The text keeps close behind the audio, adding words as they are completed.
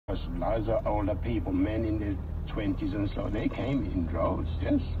Lots of older people, men in their 20s and so, they came in droves,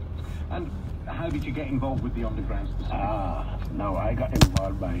 yes. And how did you get involved with the underground specifically? No, I got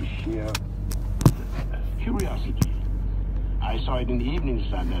involved by sheer curiosity. I saw it in the Evening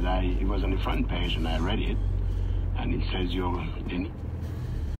Standard. It was on the front page and I read it, and it says you're in.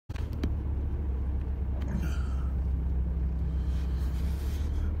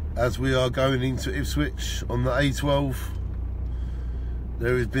 As we are going into Ipswich on the A12,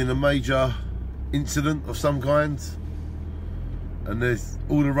 there has been a major incident of some kind, and there's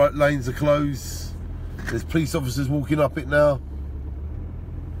all the right lanes are closed. There's police officers walking up it now.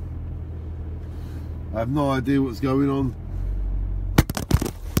 I have no idea what's going on.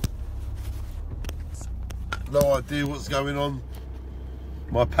 No idea what's going on.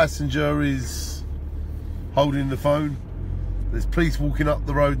 My passenger is holding the phone. There's police walking up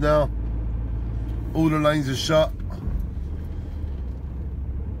the road now. All the lanes are shut.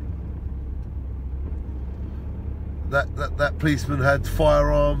 That policeman had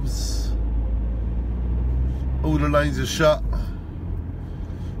firearms. All the lanes are shut.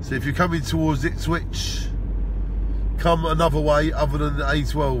 So if you're coming towards Ipswich, come another way other than the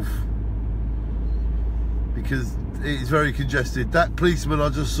A12, because it is very congested. That policeman I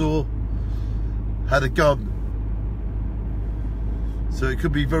just saw had a gun, so it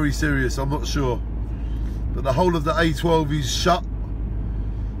could be very serious, I'm not sure. But the whole of the A12 is shut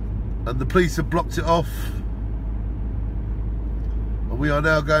and the police have blocked it off. And we are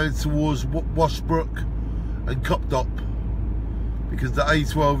now going towards Washbrook and Copdop because the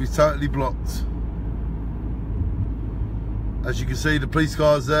A12 is totally blocked. As you can see, the police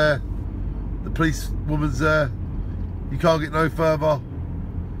car's there, the police woman's there. You can't get no further.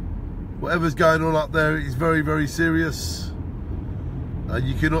 Whatever's going on up there is very, very serious. And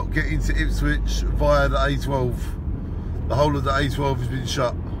you cannot get into Ipswich via the A12. The whole of the A12 has been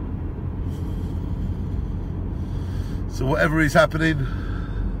shut. So whatever is happening,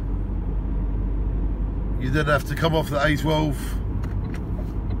 you then have to come off the A12.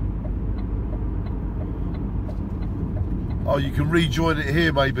 Oh, you can rejoin it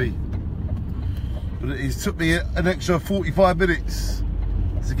here maybe. But it took me an extra 45 minutes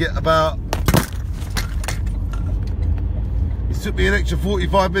to get about... It took me an extra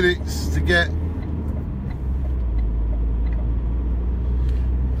 45 minutes to get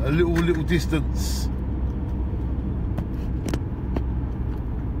a little distance.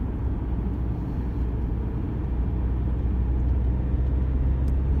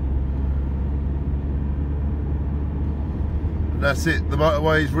 And that's it, the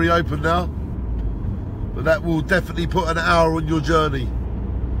motorway is reopened now. But that will definitely put an hour on your journey.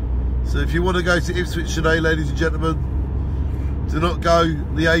 So if you want to go to Ipswich today, ladies and gentlemen, do not go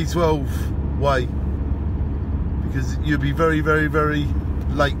the A12 way, because you'll be very, very, very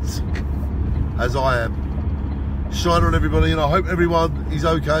late, as I am. Shine on everybody, and I hope everyone is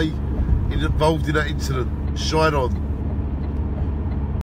okay involved in that incident. Shine on.